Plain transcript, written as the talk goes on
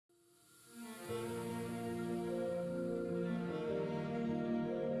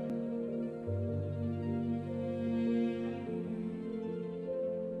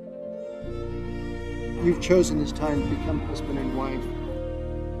you've chosen this time to become husband and wife.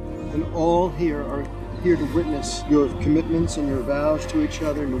 And all here are here to witness your commitments and your vows to each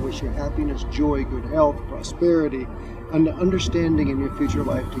other and to wish you happiness, joy, good health, prosperity, and understanding in your future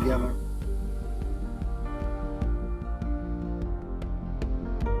life together.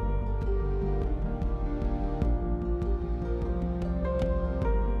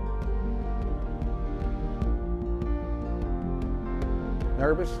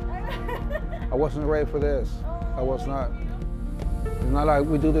 Nervous? I wasn't ready for this. I was not. It's not like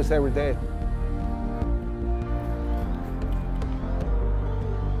we do this every day.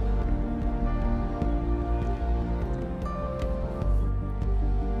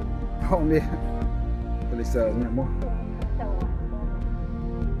 Oh, man. Felicidades, mi amor.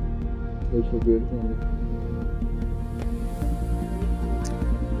 You're so good, honey.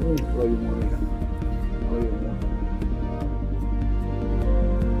 Love you more, hija. Love you more.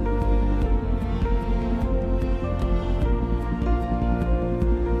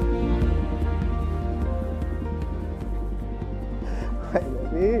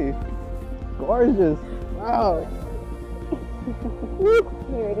 Hey, gorgeous. Wow. You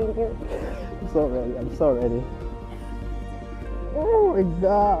ready to go? I'm so ready. I'm so ready. Oh my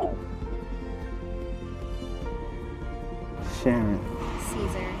God. Sharon,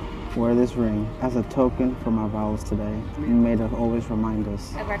 Cesar, wear this ring as a token for my vows today. And may it always remind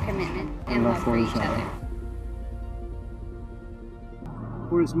us of our commitment and love for each other.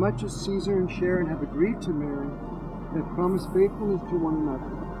 For as much as Cesar and Sharon have agreed to marry, have promised faithfulness to one another,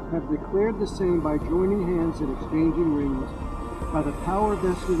 have declared the same by joining hands and exchanging rings, by the power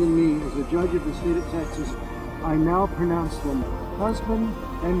vested in me as a judge of the state of Texas, I now pronounce them husband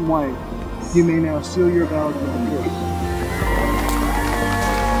and wife. You may now seal your vows with a kiss.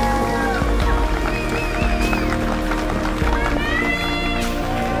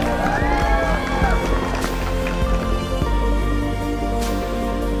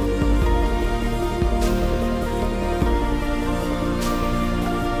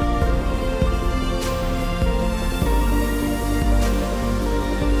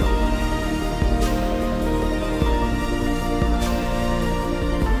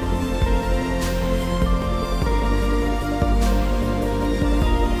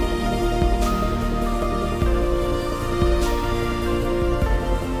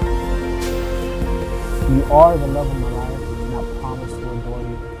 You are the love of my life, and I promise to adore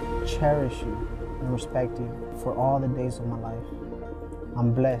you, cherish you, and respect you for all the days of my life.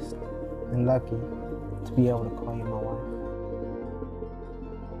 I'm blessed and lucky to be able to call you my wife.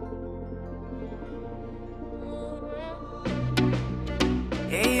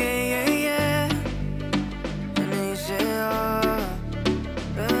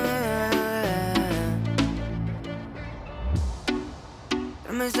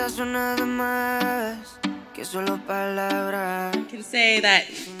 I can say that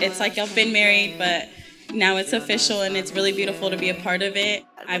it's like y'all been married, but now it's official and it's really beautiful to be a part of it.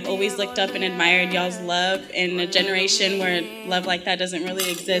 I've always looked up and admired y'all's love in a generation where love like that doesn't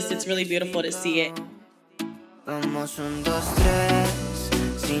really exist. It's really beautiful to see it. Vamos 1, 2,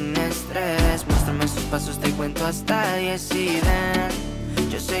 3, sin estrés. Muéstrame sus pasos, te cuento hasta 10 y ven.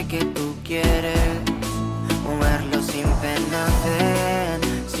 Yo sé que tú quieres moverlo sin pena, ven,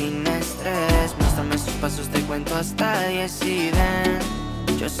 sin estrés. Muéstrame sus pasos, te cuento hasta 10 y ven.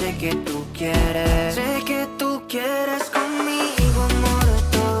 Yo sé que tú quieres. Sé que tú quieres conmigo, amor,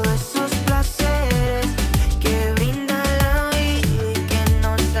 todos esos placeres que brinda la vida y que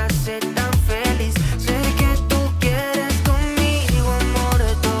nos hace tan feliz. Sé que tú quieres conmigo, amor,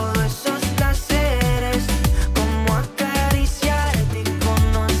 todos esos placeres, como acariciarte y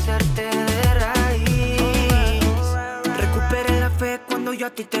conocerte de raíz. Recuperé la fe cuando yo a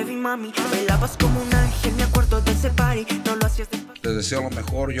ti te vi, mami. Bailabas como un ángel, me acuerdo de ese party. No lo hacías de... Les deseo lo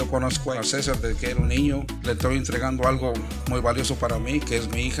mejor. Yo conozco a César desde que era un niño. Le estoy entregando algo muy valioso para mí, que es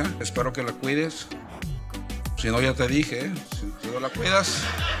mi hija. Espero que la cuides. Si no, ya te dije, si no la cuidas,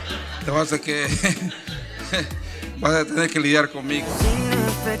 te vas a que vas a tener que lidiar conmigo.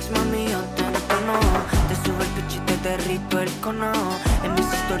 Te subo el pitch y te derrito el cono. En mis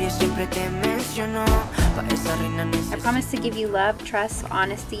historias siempre te menciono. Para esa reina necesito. I promise to give you love, trust,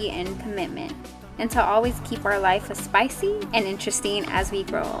 honesty, and commitment, and to always keep our life as spicy and interesting as we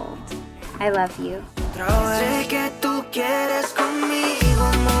grow old. I love you. Sé que tú quieres conmigo,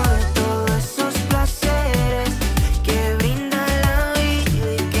 amor.